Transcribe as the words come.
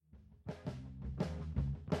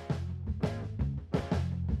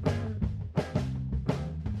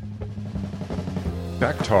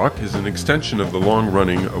Back Talk is an extension of the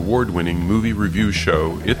long-running, award-winning movie review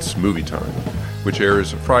show, It's Movie Time, which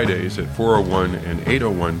airs Fridays at 4:01 and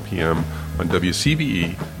 8:01 p.m. on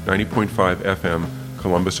WCBE 90.5 FM,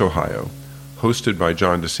 Columbus, Ohio. Hosted by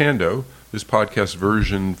John DeSando, this podcast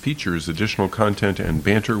version features additional content and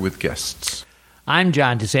banter with guests. I'm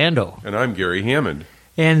John DeSando. And I'm Gary Hammond.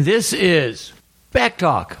 And this is Back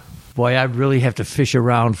Talk. Boy, I really have to fish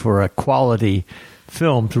around for a quality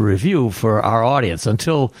film to review for our audience.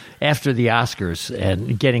 Until after the Oscars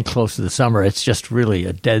and getting close to the summer, it's just really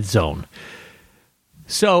a dead zone.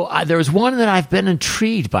 So there's one that I've been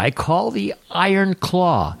intrigued by called The Iron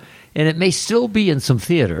Claw. And it may still be in some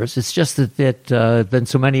theaters. It's just that it's been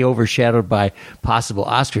so many overshadowed by possible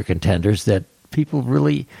Oscar contenders that people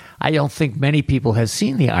really, I don't think many people have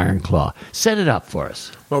seen The Iron Claw. Set it up for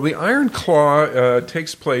us. Well, The Iron Claw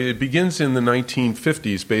takes place, it begins in the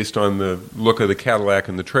 1950s based on the look of the Cadillac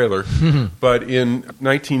in the trailer. But in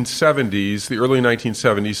 1970s, the early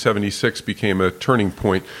 1970s, 76 became a turning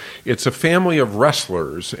point. It's a family of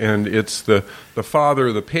wrestlers, and it's the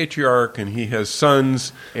father, the patriarch, and he has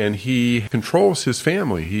sons, and he controls his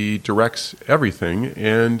family. He directs everything,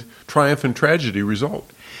 and triumph and tragedy result.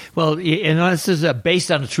 Well, and this is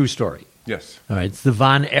based on a true story. Yes. All right, it's the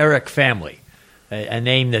Von Erich family, a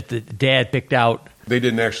name that the dad picked out. They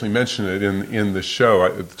didn't actually mention it in the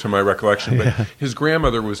show, to my recollection, but his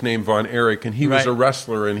grandmother was named Von Erich, and he was a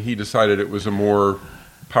wrestler, and he decided it was a more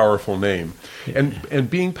powerful name. And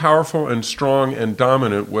being powerful and strong and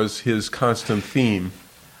dominant was his constant theme.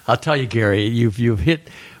 I'll tell you, Gary, you've hit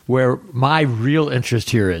where my real interest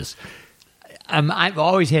here is. I've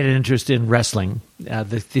always had an interest in wrestling.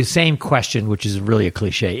 The same question, which is really a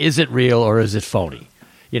cliche: is it real or is it phony?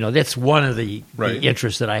 You know, that's one of the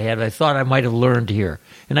interests that I had. I thought I might have learned here,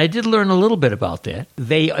 and I did learn a little bit about that.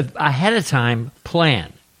 They ahead of time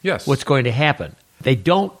plan what's going to happen. They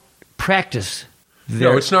don't practice.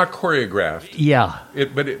 No, it's not choreographed. Yeah,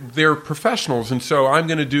 they're professionals, and so I'm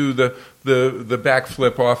going to do the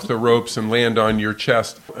backflip off the ropes and land on your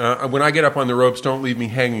chest. When I get up on the ropes, don't leave me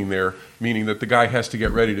hanging there, meaning that the guy has to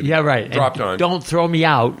get ready to be dropped on. Don't throw me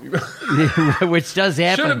out, which does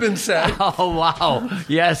happen. Should have been said. Oh, wow.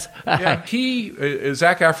 Yes. Yeah,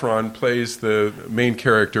 Zac Efron plays the main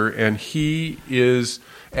character, and he is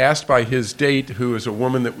asked by his date, who is a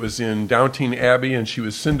woman that was in Downton Abbey, and she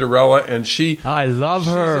was Cinderella, and I love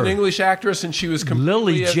her. She's an English actress, and she was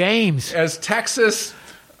completely Lily James as Texas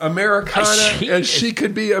Americana as she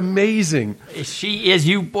could be. Amazing. She is.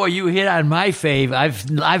 You hit on my fave.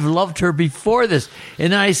 I've loved her before this,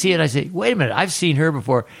 and then I see it. I say, wait a minute, I've seen her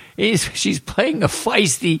before. She's playing a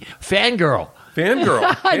feisty fangirl.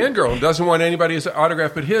 Fangirl doesn't want anybody's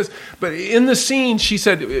autograph but his. But in the scene, she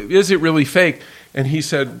said, "Is it really fake?" And he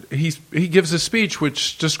said he gives a speech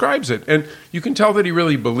which describes it, and you can tell that he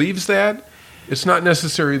really believes that. It's not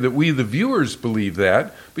necessary that we, the viewers, believe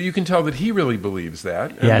that, but you can tell that he really believes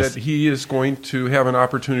that, and that he is going to have an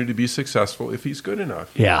opportunity to be successful if he's good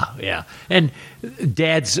enough. Yeah. And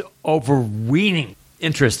Dad's overweening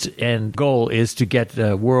interest and goal is to get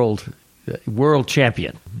the world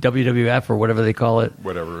champion, WWF or whatever they call it.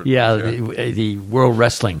 Whatever. Yeah. The world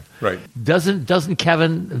wrestling. Right. Doesn't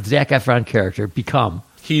Kevin, Zac Efron character, become?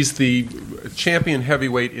 He's the champion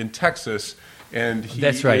heavyweight in Texas. And he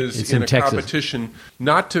is in a competition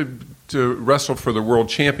not to wrestle for the world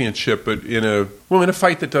championship, but in a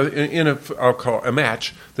fight that does I'll call it a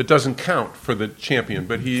match that doesn't count for the champion.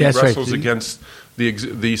 But he wrestles against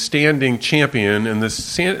the standing champion, and the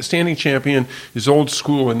standing champion is old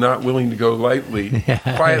school and not willing to go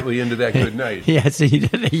quietly into that good night. Yes,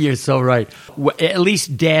 you're so right. At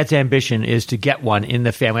least Dad's ambition is to get one in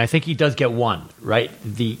the family. I think he does get one, right?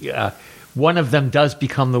 One of them does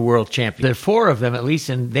become the world champion. There are four of them, at least,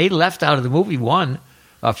 and they left out of the movie one,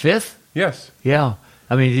 a fifth. Yes. Yeah.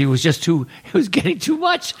 I mean, it was getting too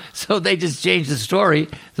much, so they just changed the story,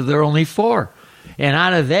 so there are only four. And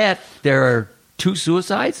out of that, there are 2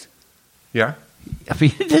 suicides? Yeah. I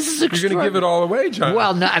mean, this is extraordinary. You're going to give it all away, John.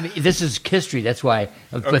 Well, no, I mean, this is history, that's why.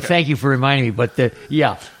 But thank you for reminding me. But,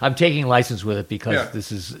 I'm taking license with it because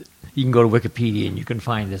this is... You can go to Wikipedia and you can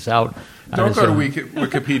find this out. Don't go to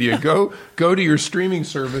Wikipedia. Go to your streaming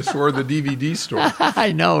service or the DVD store.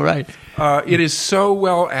 I know, right? It is so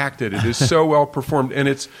well acted. It is so well performed, and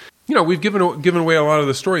it's we've given away a lot of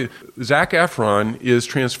the story. Zac Efron is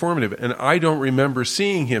transformative, and I don't remember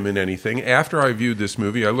seeing him in anything after I viewed this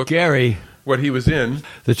movie. I looked. Gary. What he was in.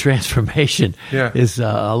 The transformation is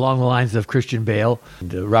along the lines of Christian Bale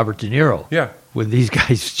and Robert De Niro. Yeah. when these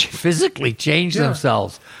guys physically change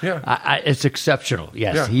themselves. Yeah. It's exceptional.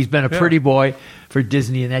 Yes, Yeah. he's been a pretty boy for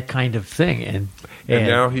Disney and that kind of thing. And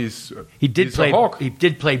now he's play a Hulk. He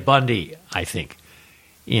did play Bundy, I think,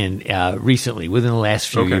 in recently within the last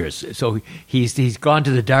few years. So he's gone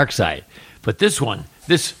to the dark side. But this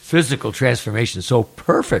physical transformation is so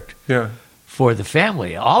perfect. Yeah. For the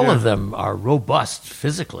family. All of them are robust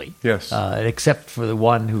physically. Yes. Except for the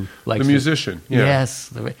one who likes... The musician. Yeah.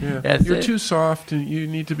 Yes. You're too soft and you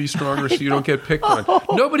need to be stronger so you don't get picked on.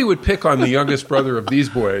 Nobody would pick on the youngest brother of these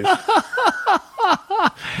boys.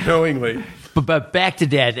 Knowingly. But back to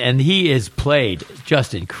Dad, and he is played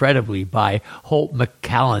just incredibly by Holt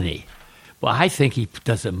McCallany. Well, I think he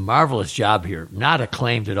does a marvelous job here. Not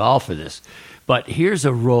acclaimed at all for this. But here's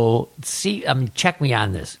a role... check me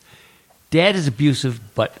on this. Dad is abusive,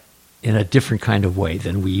 but in a different kind of way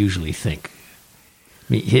than we usually think.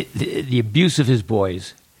 The abuse of his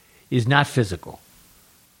boys is not physical.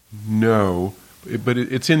 No, but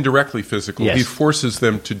it's indirectly physical. Yes. He forces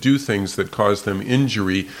them to do things that cause them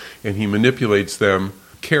injury, and he manipulates them.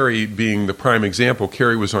 Carrie being the prime example,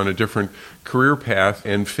 Carrie was on a different career path,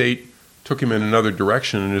 and fate took him in another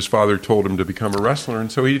direction, and his father told him to become a wrestler, and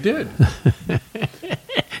so he did.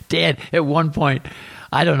 Dad, at one point...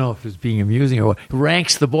 I don't know if it was being amusing or what.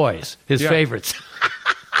 Ranks the boys, his favorites.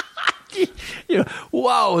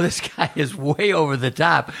 Whoa, this guy is way over the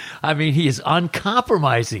top. I mean, he is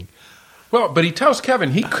uncompromising. Well, but he tells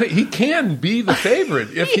Kevin he can be the favorite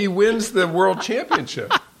if he wins the world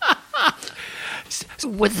championship. So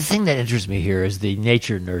the thing that interests me here is the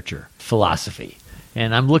nature-nurture philosophy.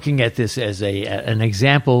 And I'm looking at this as an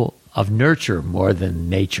example of nurture more than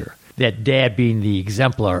nature. That Dad being the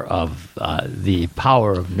exemplar of the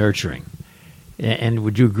power of nurturing. And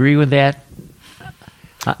would you agree with that?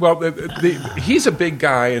 Well, he's a big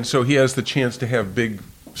guy, and so he has the chance to have big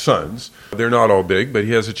sons. They're not all big, but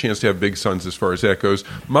he has a chance to have big sons as far as that goes.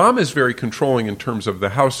 Mom is very controlling in terms of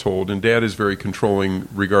the household, and Dad is very controlling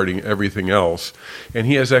regarding everything else. And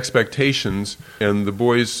he has expectations, and the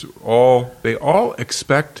boys all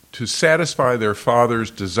expect to satisfy their father's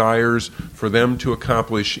desires for them to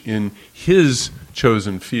accomplish in his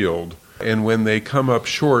chosen field. And when they come up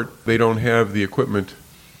short, they don't have the equipment,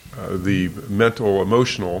 the mental,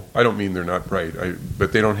 emotional, I don't mean they're not bright,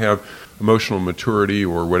 but they don't have emotional maturity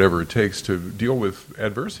or whatever it takes to deal with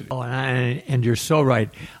adversity. Oh, and you're so right.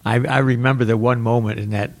 I remember the one moment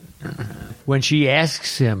in that when she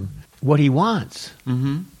asks him what he wants.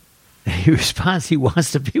 Mm-hmm. He responds, he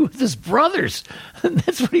wants to be with his brothers.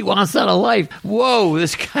 That's what he wants out of life. Whoa,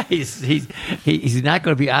 this guy he's not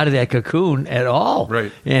going to be out of that cocoon at all.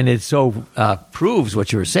 Right. And it so proves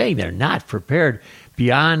what you were saying. They're not prepared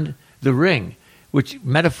beyond the ring, which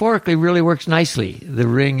metaphorically really works nicely. The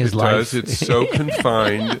ring is life. It does. It's so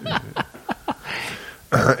confined.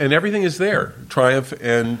 And everything is there. Triumph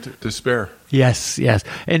and despair. Yes.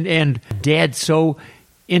 And Dad so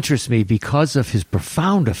interests me because of his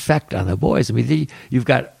profound effect on the boys. I mean, you've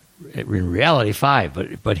got, in reality,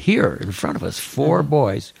 5, but here in front of us, 4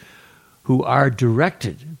 boys who are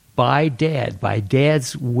directed by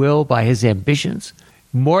Dad's will, by his ambitions,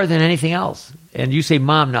 more than anything else. And you say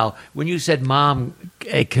Mom now. When you said Mom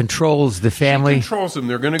controls the family. She controls them.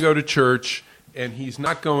 They're going to go to church, and he's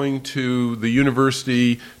not going to the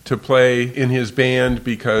university to play in his band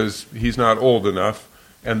because he's not old enough.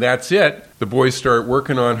 And that's it. The boys start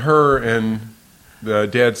working on her, and the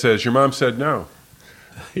dad says, your mom said no.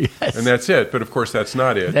 Yes. And that's it. But, of course, that's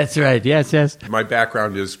not it. That's right. Yes. My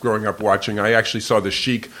background is growing up watching. I actually saw the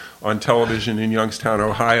Sheik on television in Youngstown,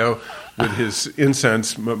 Ohio, with his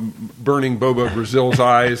incense burning Bobo Brazil's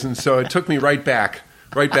eyes. And so it took me right back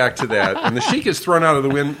to that. And the Sheik is thrown out of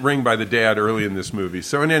the ring by the dad early in this movie.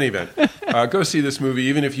 So in any event, go see this movie.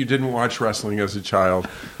 Even if you didn't watch wrestling as a child,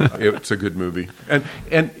 it's a good movie.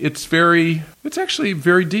 And it's actually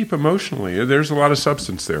very deep emotionally. There's a lot of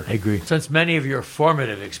substance there. I agree. Since many of your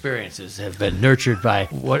formative experiences have been nurtured by,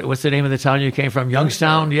 what's the name of the town you came from?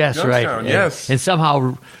 Youngstown? Yes, Youngstown, right. Yes. And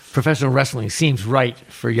somehow professional wrestling seems right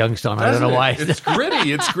for Youngstown. I don't know why. It's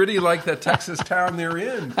gritty. It's gritty like that Texas town they're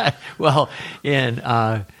in. Well,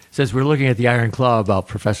 since we're looking at the Iron Claw about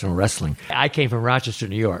professional wrestling, I came from Rochester,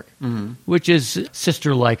 New York, which is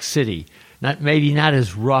sister-like city. Maybe not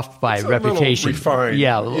as rough by reputation. Refined.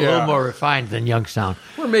 Yeah, a little more refined than Youngstown.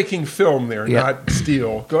 We're making film there, not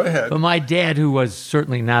steel. Go ahead. But my dad, who was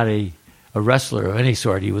certainly not a wrestler of any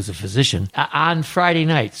sort, he was a physician, on Friday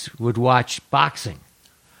nights would watch boxing.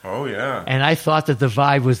 Oh, yeah. And I thought that the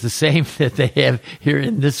vibe was the same that they have here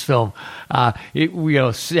in this film.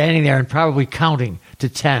 Standing there and probably counting to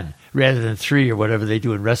 10 rather than 3 or whatever they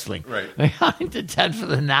do in wrestling. Right. Counting to 10 for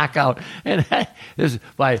the knockout. And this is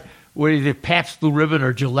by, what is it, Pabst Blue Ribbon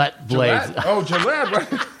or Gillette blades? Gillette. Oh, Gillette.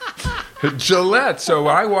 Right. Gillette. So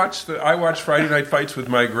I watched Friday Night Fights with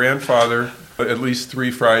my grandfather at least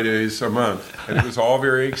 3 Fridays a month. And it was all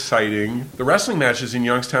very exciting. The wrestling matches in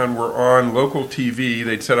Youngstown were on local TV.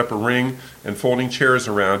 They'd set up a ring and folding chairs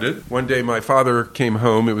around it. One day my father came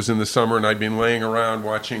home. It was in the summer, and I'd been laying around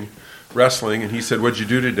watching wrestling. And he said, "What'd you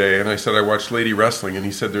do today?" And I said, "I watched Lady Wrestling." And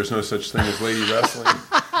he said, "There's no such thing as Lady Wrestling."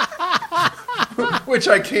 Which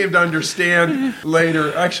I came to understand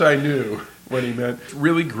later. Actually, I knew what he meant.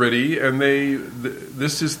 Really gritty, and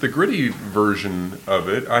this is the gritty version of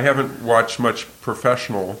it. I haven't watched much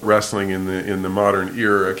professional wrestling in the modern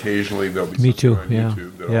era. Occasionally there'll be Me something too. on Yeah.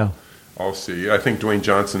 YouTube that Yeah. I'll see. I think Dwayne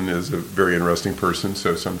Johnson is a very interesting person,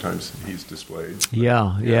 so sometimes he's displayed.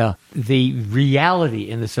 Yeah. The reality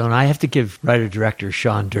in this film, I have to give writer-director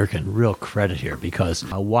Sean Durkin real credit here, because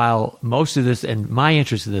while most of this, and my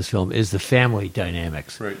interest in this film is the family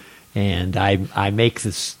dynamics. Right. And I make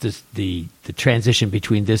the transition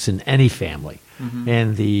between this and any family,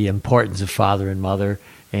 and the importance of father and mother,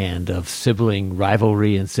 and of sibling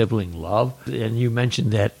rivalry and sibling love. And you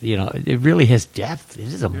mentioned that, it really has depth. It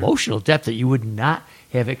is emotional depth that you would not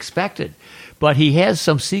have expected. But he has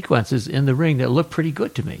some sequences in the ring that look pretty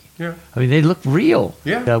good to me. Yeah. I mean, they look real.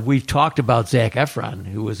 Yeah. We've talked about Zac Efron,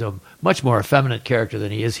 who was a much more effeminate character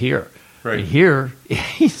than he is here. Right. And here,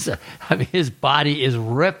 his body is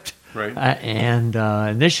ripped. Right. And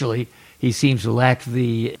initially, he seems to lack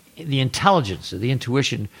the intelligence or the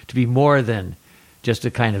intuition to be more than just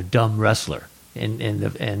a kind of dumb wrestler.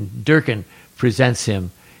 And Durkin presents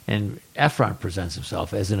him, and Efron presents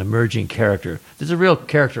himself as an emerging character. There's a real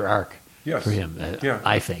character arc for him,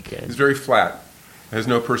 I think. He's very flat, has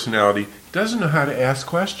no personality, doesn't know how to ask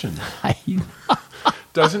questions,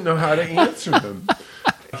 doesn't know how to answer them.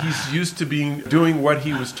 He's used to doing what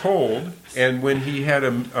he was told, and when he had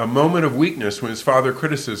a moment of weakness, when his father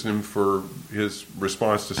criticized him for his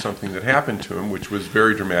response to something that happened to him, which was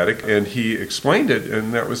very dramatic, and he explained it,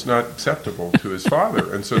 and that was not acceptable to his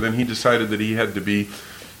father. And so then he decided that he had to be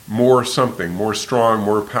more something, more strong,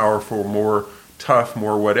 more powerful, more tough,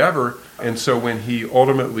 more whatever. And so when he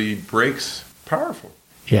ultimately breaks, powerful.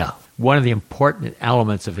 Yeah. One of the important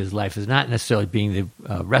elements of his life is not necessarily being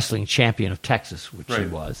the wrestling champion of Texas, which he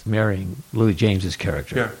was, marrying Lily James's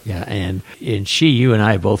character. Yeah. And you and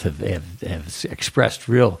I both have expressed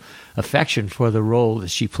real affection for the role that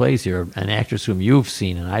she plays here, an actress whom you've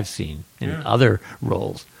seen and I've seen in other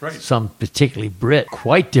roles. Right. Some particularly Brit,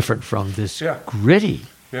 quite different from this gritty,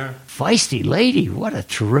 feisty lady. What a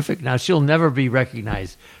terrific... Now, she'll never be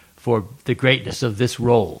recognized for the greatness of this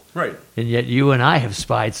role. Right. And yet you and I have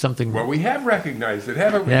spied something... Well, we have recognized it,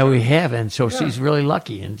 haven't we? Yeah, we have, and so she's really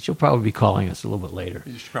lucky, and she'll probably be calling us a little bit later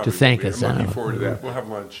to thank us. I'm looking forward to that. We'll have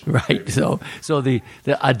lunch. Right. Maybe. So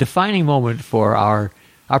a defining moment for our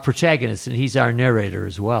protagonist, and he's our narrator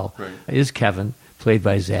as well, is Kevin, played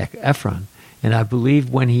by Zac Efron. And I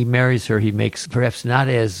believe when he marries her, he makes perhaps not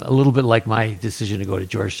as a little bit like my decision to go to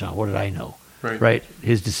Georgetown. What did I know? Right.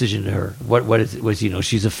 His decision to her.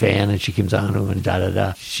 She's a fan and she comes on to him and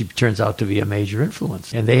da-da-da. She turns out to be a major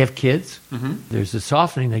influence. And they have kids. Mm-hmm. There's a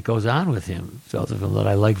softening that goes on with him, both of them, that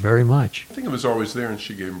I like very much. I think it was always there, and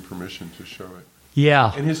she gave him permission to show it.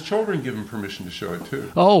 Yeah. And his children give him permission to show it,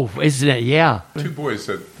 too. Oh, isn't it? Yeah. 2 boys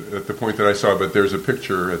at the point that I saw, but there's a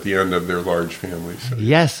picture at the end of their large family. So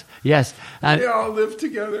yes. They all live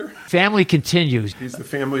together. Family continues. He's the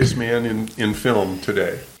familiest man in film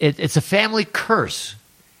today. It's a family curse,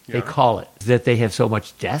 they call it, that they have so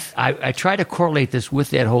much death. I try to correlate this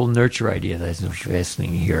with that whole nurture idea that's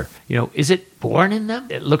fascinating here. Is it born in them?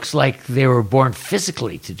 It looks like they were born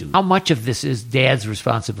physically to do. How much of this is Dad's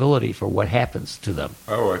responsibility for what happens to them?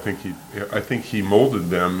 Oh, I think he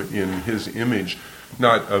molded them in his image,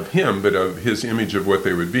 not of him, but of his image of what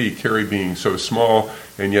they would be. Carrie being so small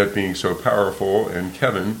and yet being so powerful, and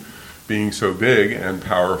Kevin being so big and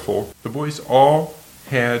powerful. The boys all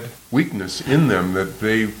had weakness in them that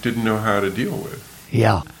they didn't know how to deal with.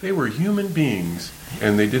 Yeah. They were human beings,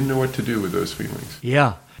 and they didn't know what to do with those feelings.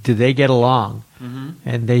 Yeah. Did they get along? Mm-hmm.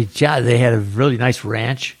 And they had a really nice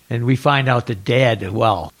ranch, and we find out that Dad,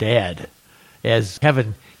 as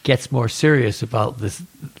Kevin gets more serious about this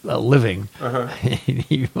living,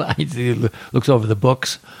 he looks over the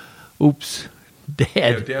books. Oops, Dad.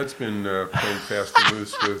 Yeah, Dad's been playing fast and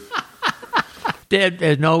loose with... Dad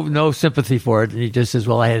has no sympathy for it, and he just says,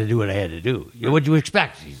 well, I had to do what I had to do. What do you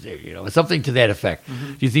expect? He's there, something to that effect.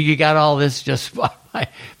 Mm-hmm. Do you think you got all this just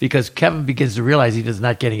because Kevin begins to realize he is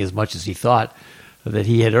not getting as much as he thought that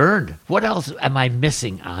he had earned. What else am I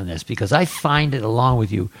missing on this? Because I find it, along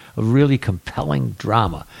with you, a really compelling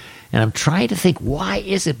drama. And I'm trying to think, why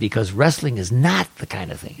is it? Because wrestling is not the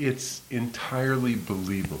kind of thing. It's entirely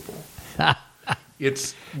believable.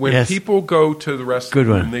 It's when people go to the wrestling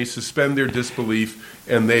room, they suspend their disbelief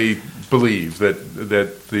and they believe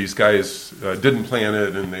that these guys didn't plan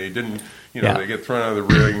it and they didn't, they get thrown out of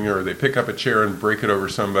the ring or they pick up a chair and break it over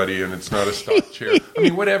somebody and it's not a stock chair. I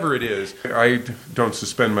mean, whatever it is, I don't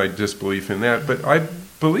suspend my disbelief in that, but I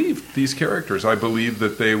believe these characters. I believe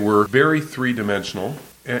that they were very three-dimensional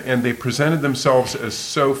and they presented themselves as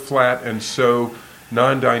so flat and so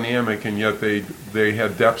non-dynamic, and yet they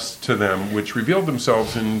had depths to them which revealed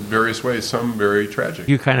themselves in various ways, some very tragic.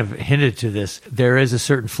 You kind of hinted to this. There is a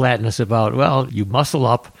certain flatness about, well, you muscle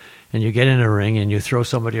up and you get in a ring and you throw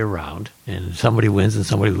somebody around and somebody wins and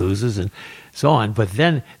somebody loses and so on. But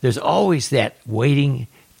then there's always that waiting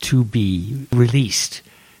to be released,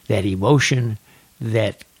 that emotion,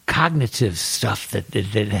 that cognitive stuff that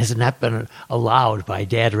has not been allowed by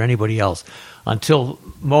Dad or anybody else until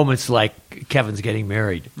moments like Kevin's getting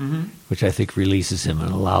married, which I think releases him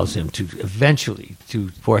and allows him to eventually,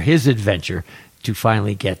 for his adventure, to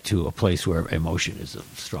finally get to a place where emotion is a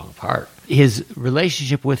strong part. His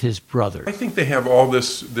relationship with his brother. I think they have all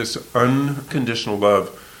this unconditional love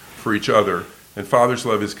for each other. And father's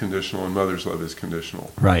love is conditional and mother's love is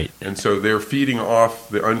conditional. Right. And so they're feeding off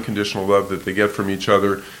the unconditional love that they get from each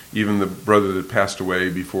other. Even the brother that passed away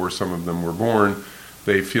before some of them were born,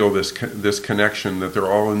 they feel this connection that they're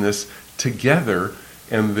all in this together,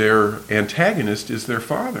 and their antagonist is their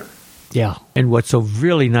father. Yeah. And what's so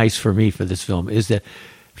really nice for me for this film is that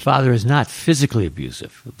father is not physically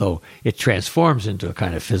abusive, though it transforms into a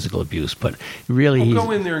kind of physical abuse. But really, he's go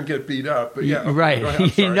in there and get beat up. But yeah, right.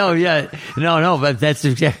 Okay, no. But that's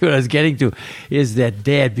exactly what I was getting to. Is that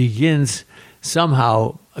Dad begins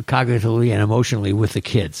somehow cognitively and emotionally with the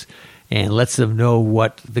kids, and lets them know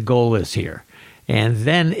what the goal is here. And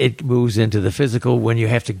then it moves into the physical when you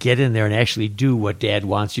have to get in there and actually do what Dad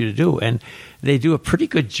wants you to do. And they do a pretty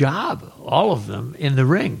good job, all of them, in the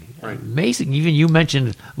ring. Right. Amazing. Even you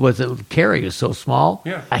mentioned, Kerry is so small.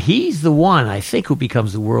 Yeah. He's the one, I think, who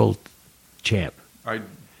becomes the world champ.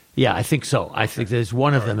 Yeah, I think so. I think there's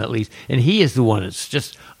one of them at least. And he is the one. It's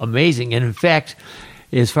just amazing. And in fact,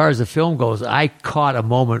 as far as the film goes, I caught a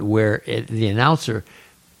moment where the announcer,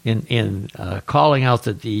 in calling out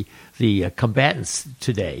the combatants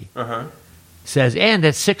today, says, and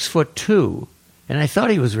at 6'2", and I thought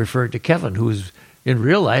he was referring to Kevin, who's in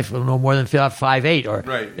real life no more than 5'8", or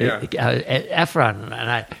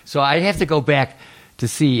Efron. So I have to go back to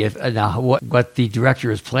see if what the director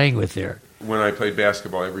is playing with there. When I played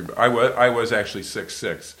basketball, I was actually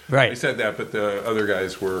 6'6". Right. I said that, but the other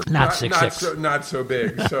guys were not 6'6", not so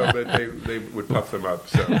big. So, but they would puff them up.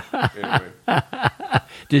 So How anyway,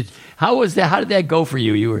 was that? How did that go for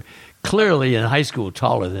you? You were clearly in high school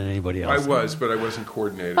taller than anybody else. I was, but I wasn't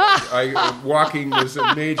coordinated. Walking was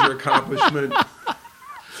a major accomplishment.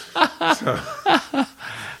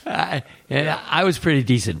 And I was pretty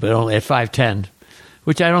decent, but only at 5'10",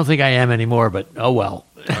 which I don't think I am anymore. But oh well.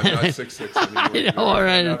 I'm not 6'6" anymore.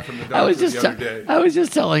 I know, all right. I was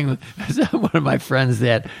just telling one of my friends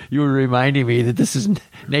that you were reminding me that this is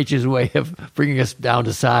nature's way of bringing us down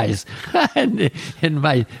to size. and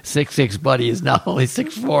my 6'6" buddy is not only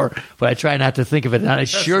 6'4", but I try not to think of it. And I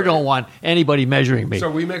don't want anybody measuring me.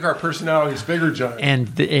 So we make our personalities bigger, John. And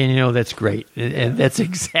that's great. And that's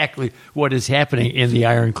exactly what is happening in the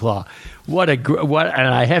Iron Claw. And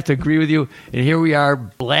I have to agree with you. And here we are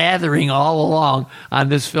blathering all along on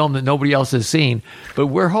this film that nobody else has seen. But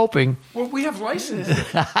we're hoping. Well, we have license.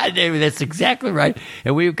 That's exactly right.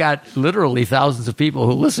 And we've got literally thousands of people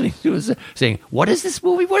who are listening to us saying, "What is this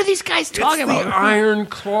movie? What are these guys talking about?" The Iron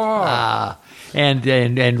Claw.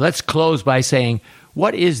 And let's close by saying,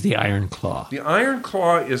 what is the Iron Claw? The Iron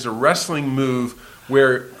Claw is a wrestling move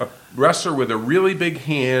where a wrestler with a really big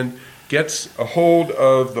hand gets a hold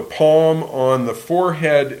of the palm on the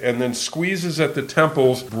forehead and then squeezes at the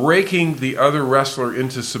temples, breaking the other wrestler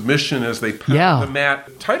into submission as they pound the mat.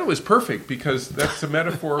 The title is perfect because that's a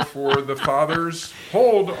metaphor for the father's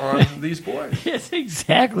hold on these boys. Yes,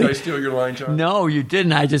 exactly. Did I steal your line, John? No, you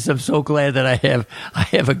didn't. I'm so glad that I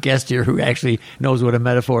have a guest here who actually knows what a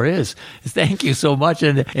metaphor is. Thank you so much.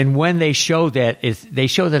 And when they show that, they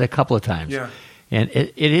show that a couple of times. Yeah. And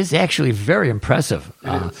it is actually very impressive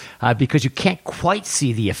because you can't quite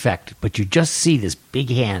see the effect, but you just see this big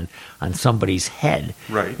hand on somebody's head.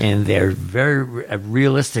 Right. And they're very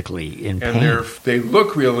realistically in pain. And they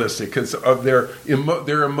look realistic because they're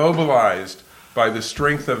immobilized by the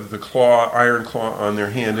strength of the iron claw on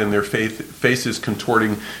their hand, and their faces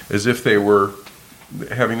contorting as if they were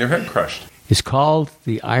having their head crushed. It's called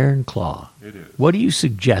The Iron Claw. It is. What do you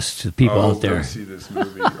suggest to people out there? Go see this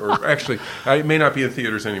movie. Or actually, it may not be in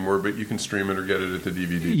theaters anymore, but you can stream it or get it at the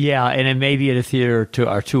DVD. Yeah, and it may be at a theater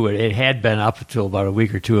or two. It had been up until about a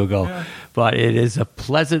week or two ago. Yeah. But it is a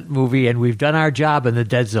pleasant movie, and we've done our job in the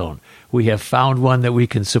Dead Zone. We have found one that we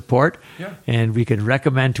can support, and we can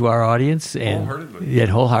recommend to our audience.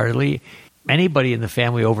 Wholeheartedly. Anybody in the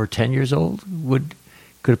family over 10 years old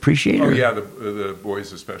could appreciate it. Oh, yeah, the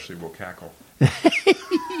boys especially will cackle.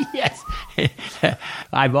 Yes.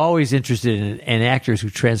 I'm always interested in actors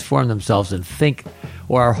who transform themselves and think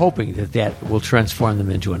or are hoping that will transform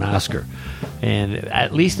them into an Oscar. And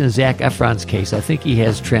at least in Zac Efron's case, I think he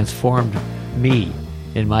has transformed me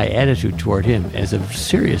in my attitude toward him as a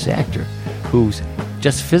serious actor whose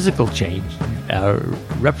just physical change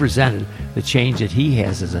represented the change that he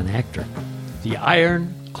has as an actor. The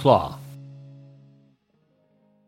Iron Claw.